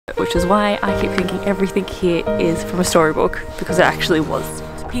which is why I keep thinking everything here is from a storybook, because it actually was.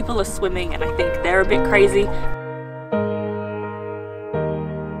 People are swimming and I think they're a bit crazy.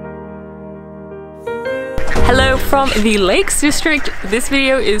 Hello from the Lakes District. This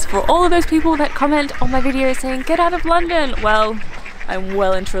video is for all of those people that comment on my videos saying get out of London. Well, I'm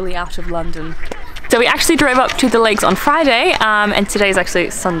well and truly out of London. So we actually drove up to the lakes on Friday and today is actually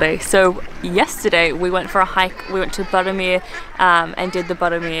Sunday. So yesterday we went for a hike. We went to Buttermere and did the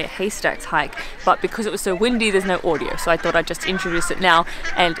Buttermere haystacks hike, but because it was so windy there's no audio, so I thought I'd just introduce it now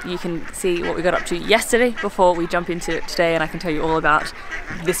and you can see what we got up to yesterday before we jump into it today, and I can tell you all about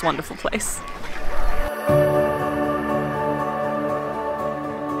this wonderful place.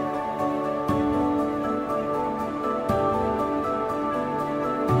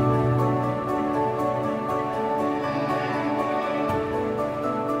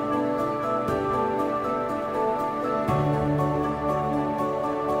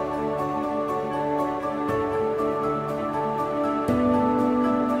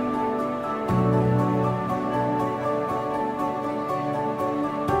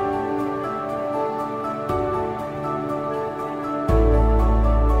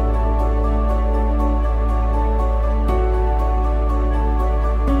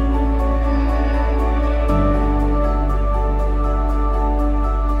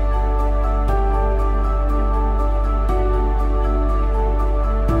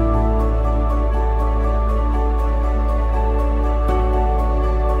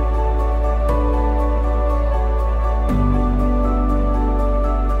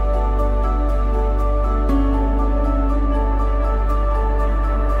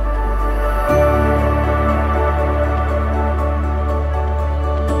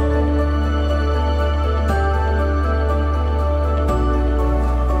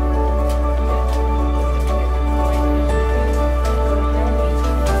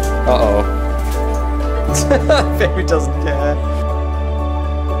 Uh-oh. Baby doesn't care.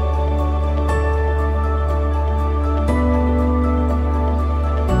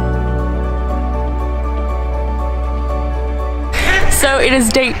 So it is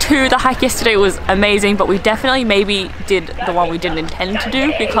day 2. The hike yesterday was amazing, but we definitely maybe did the one we didn't intend to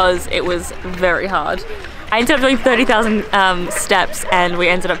do because it was very hard. I ended up doing 30,000 steps and we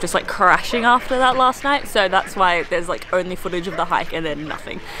ended up just like crashing after that last night, so that's why there's like only footage of the hike and then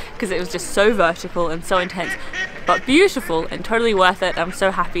nothing, because it was just so vertical and so intense, but beautiful and totally worth it. I'm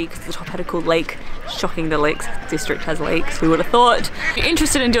so happy because the top had a cool lake. Shocking, the Lakes District has lakes, who would have thought. If you're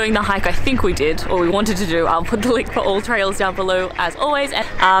interested in doing the hike, I think we did, or we wanted to do, I'll put the link for all trails down below as always.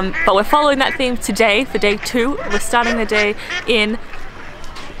 But we're following that theme today for day 2. We're starting the day in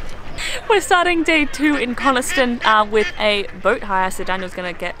day 2 in Coniston with a boat hire. So Daniel's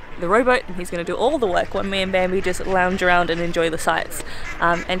gonna get the rowboat and he's gonna do all the work while me and Bambi just lounge around and enjoy the sights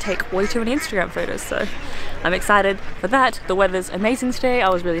and take way too many Instagram photos. So I'm excited for that. The weather's amazing today. I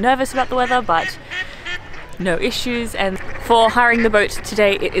was really nervous about the weather, but no issues. And for hiring the boat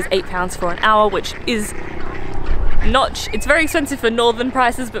today, it is £8 for an hour, which is it's very expensive for northern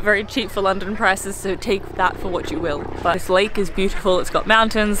prices but very cheap for London prices, so take that for what you will. But this lake is beautiful. It's got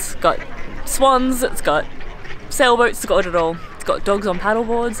mountains, it's got swans, it's got sailboats, it's got it all. It's got dogs on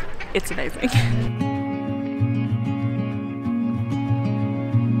paddleboards. It's amazing.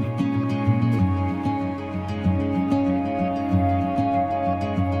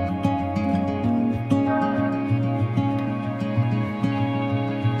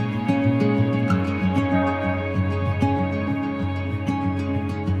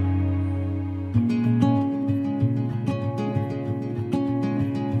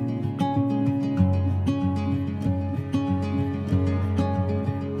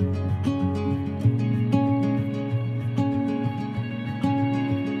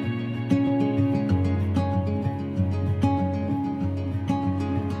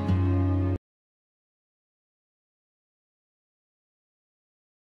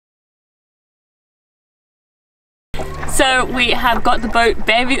 So we have got the boat.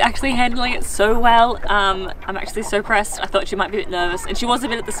 Bambi's actually handling it so well. I'm actually so impressed. I thought she might be a bit nervous, and she was a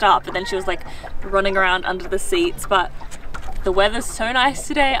bit at the start, but then she was like running around under the seats. But the weather's so nice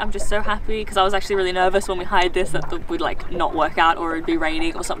today. I'm just so happy, because I was actually really nervous when we hired this that it would like not work out or it'd be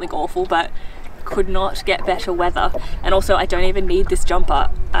raining or something awful, but could not get better weather. And also I don't even need this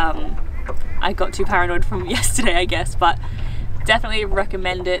jumper. I got too paranoid from yesterday, I guess, but definitely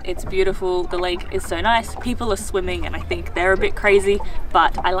recommend it. It's beautiful. The lake is so nice. People are swimming and I think they're a bit crazy,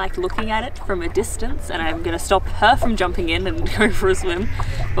 but I like looking at it from a distance, and I'm gonna stop her from jumping in and going for a swim.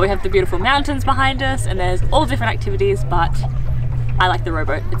 But we have the beautiful mountains behind us and there's all different activities, but I like the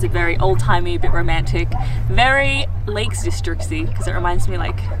rowboat. It's a very old-timey, a bit romantic, very Lakes Districtsy, because it reminds me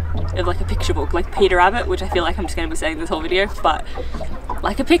like of like a picture book, like Peter Rabbit, which I feel like I'm just going to be saying this whole video, but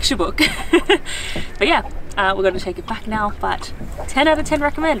like a picture book. But yeah, we're going to take it back now, but 10 out of 10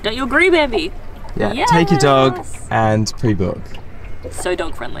 recommend. Don't you agree, Bambi? Yeah, Yes! take your dog and pre-book. So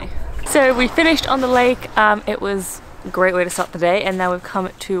dog friendly. So we finished on the lake. It was a great way to start the day, and now we've come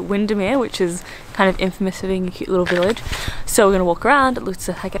to Windermere, which is kind of infamous for being a cute little village. So we're gonna walk around. It looks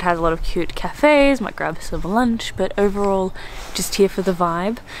like it has a lot of cute cafes, might grab some lunch, but overall just here for the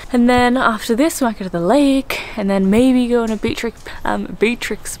vibe. And then after this we might go to the lake and then maybe go on a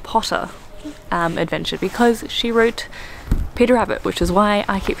Beatrix Potter adventure, because she wrote Peter Rabbit, which is why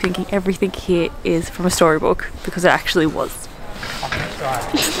I keep thinking everything here is from a storybook, because it actually was.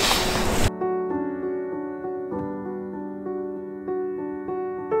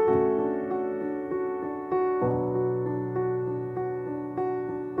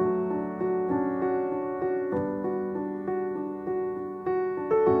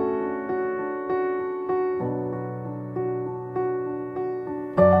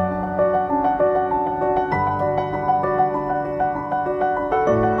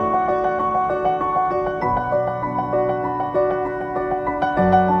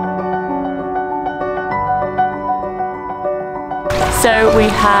 So we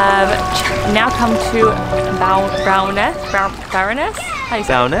have now come to Baroness? How do you say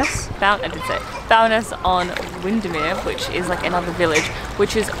Baroness? I did say it. Baroness on Windermere, which is like another village,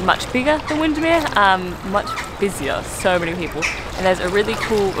 which is much bigger than Windermere, much busier, so many people. And there's a really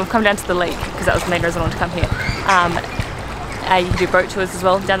cool, we've come down to the lake because that was the main reason I wanted to come here. You can do boat tours as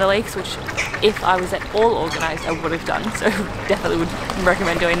well down the lakes, which if I was at all organised I would have done, so definitely would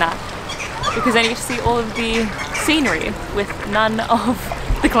recommend doing that, because then you get to see all of the scenery with none of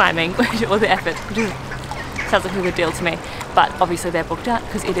the climbing or the effort, which is, sounds like a good deal to me. But obviously they're booked out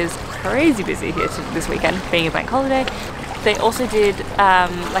because it is crazy busy here this weekend, being a bank holiday. They also did,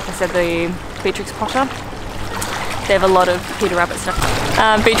 like I said, the Beatrix Potter. They have a lot of Peter Rabbit stuff.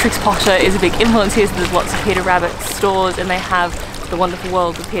 Beatrix Potter is a big influence here, so there's lots of Peter Rabbit stores, and they have The Wonderful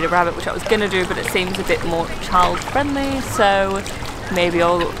World of Peter Rabbit, which I was gonna do, but it seems a bit more child friendly, so maybe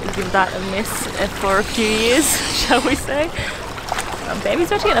I'll give that a miss for a few years, shall we say. Baby's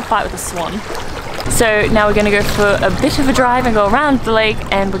about to get in a fight with a swan. So now we're going to go for a bit of a drive and go around the lake,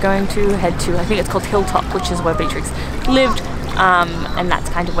 and we're going to head to, I think it's called Hilltop, which is where Beatrix lived, and that's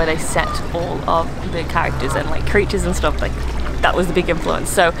kind of where they set all of the characters and like creatures and stuff. Like, that was the big influence.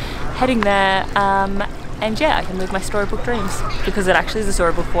 So heading there, and yeah, I can live my storybook dreams, because it actually is a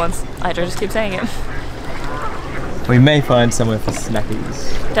storybook for once. I don't just keep saying it. We may find somewhere for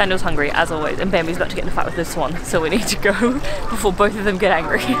snackies. Daniel's hungry, as always, and Bambi's about to get in a fight with this swan, so we need to go before both of them get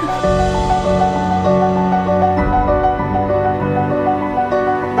angry.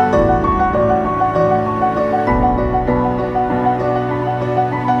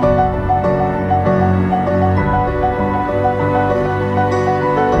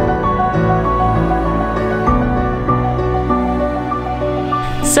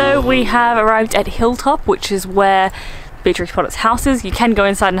 So we have arrived at Hilltop, which is where Beatrix Potter's house is. You can go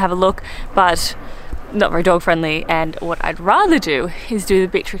inside and have a look, but not very dog friendly, and what I'd rather do is do the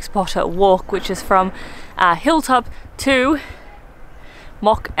Beatrix Potter walk, which is from Hilltop to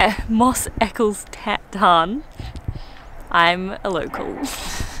Moss Eccles Tarn. I'm a local.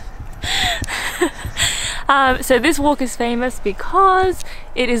 So this walk is famous because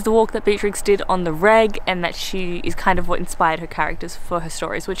it is the walk that Beatrix did on the reg, and that she is kind of what inspired her characters for her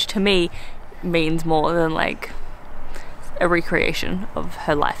stories, which to me means more than like a recreation of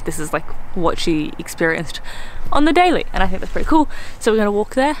her life. This is like what she experienced on the daily, and I think that's pretty cool. So we're gonna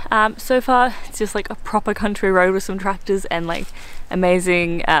walk there. So far it's just like a proper country road with some tractors and like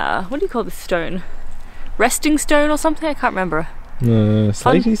amazing, what do you call this stone? Resting stone or something? I can't remember.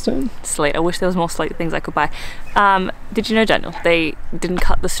 Slatey stone? Slate. I wish there was more slate things I could buy. Did you know, Daniel, they didn't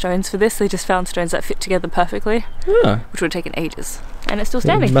cut the stones for this, they just found stones that fit together perfectly, which would have taken ages, and it's still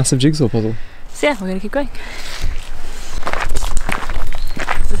standing. Yeah, massive jigsaw puzzle. So yeah, we're gonna keep going.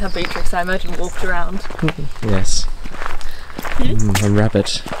 This is how Beatrix, I imagine, walked around. Yes. A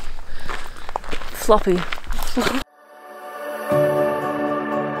rabbit. Floppy.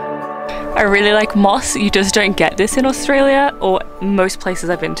 I really like moss. You just don't get this in Australia or most places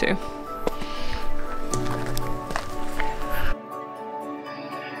I've been to.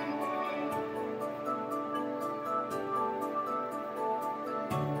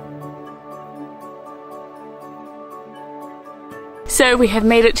 So we have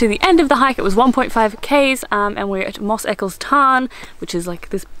made it to the end of the hike. It was 1.5 k's, and we're at Moss Eccles Tarn, which is like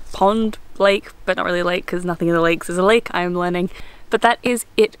this pond lake, but not really a lake because nothing in the lakes is a lake. I am learning But that is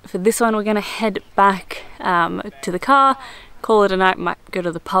it for this one. We're gonna head back to the car, call it a night, might go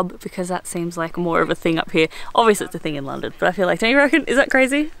to the pub because that seems like more of a thing up here. Obviously it's a thing in London, but I feel like, don't you reckon? Is that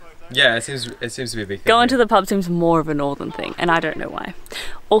crazy? Yeah, it seems to be a big thing. Going to the pub seems more of a northern thing, and I don't know why.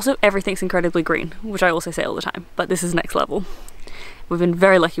 Also, everything's incredibly green, which I also say all the time, but this is next level. We've been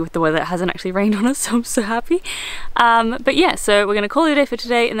very lucky with the weather. It hasn't actually rained on us, so I'm so happy. But yeah, so we're gonna call it a day for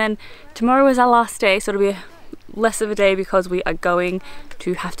today, and then tomorrow is our last day, so it'll be less of a day because we are going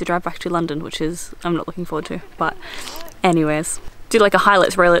to have to drive back to London, which is, I'm not looking forward to, but anyways. Do like a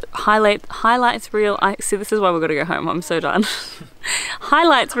highlights reel. See, this is why we're gonna go home. I'm so done.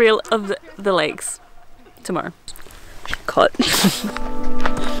 Highlights reel of the lakes tomorrow. Cut.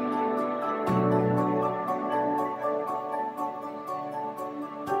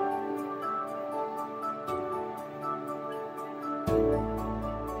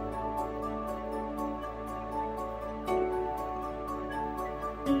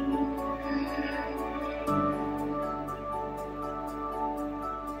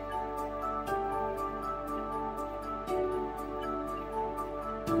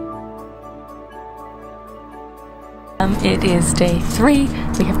 It is day 3.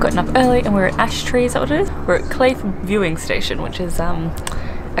 We have gotten up early and we're at Ash Tree, is that what it is? We're at Clay Viewing Station, which is a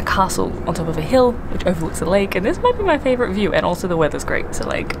castle on top of a hill which overlooks the lake, and this might be my favourite view, and also the weather's great, so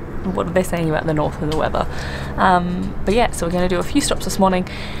like, what are they saying about the north and the weather? But yeah, so we're going to do a few stops this morning,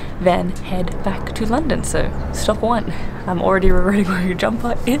 then head back to London. So stop 1. I'm already regretting wearing a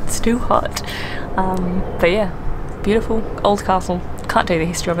jumper, it's too hot. But yeah, beautiful old castle. Can't tell you the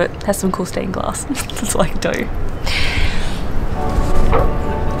history of it. Has some cool stained glass. That's all I can tell you.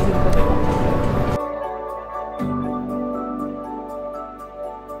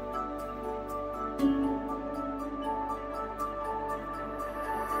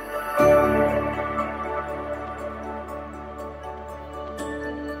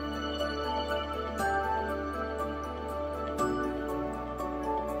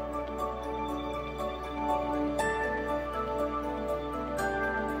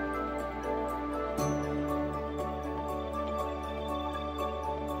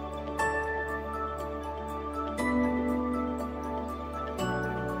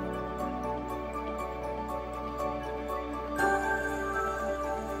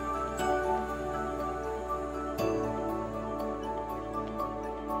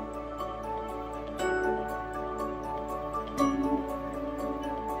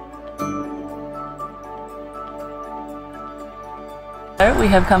 We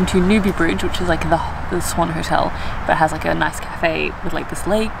have come to Newby Bridge, which is like the Swan Hotel, but it has like a nice cafe with like this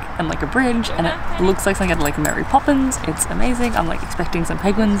lake and like a bridge, and it looks like something out of like Mary Poppins. It's amazing. I'm like expecting some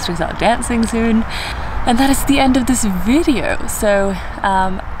penguins to start dancing soon. And that is the end of this video. So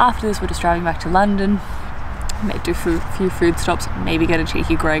after this we're just driving back to London. May do a few food stops, maybe get a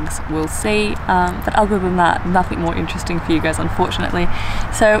cheeky Greg's, we'll see. But other than that, nothing more interesting for you guys, unfortunately.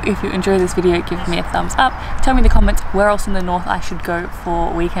 So if you enjoyed this video, give me a thumbs up. Tell me in the comments where else in the north I should go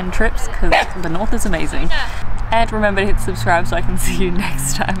for weekend trips, because the north is amazing. And remember to hit subscribe so I can see you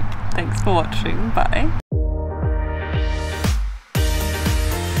next time. Thanks for watching, bye.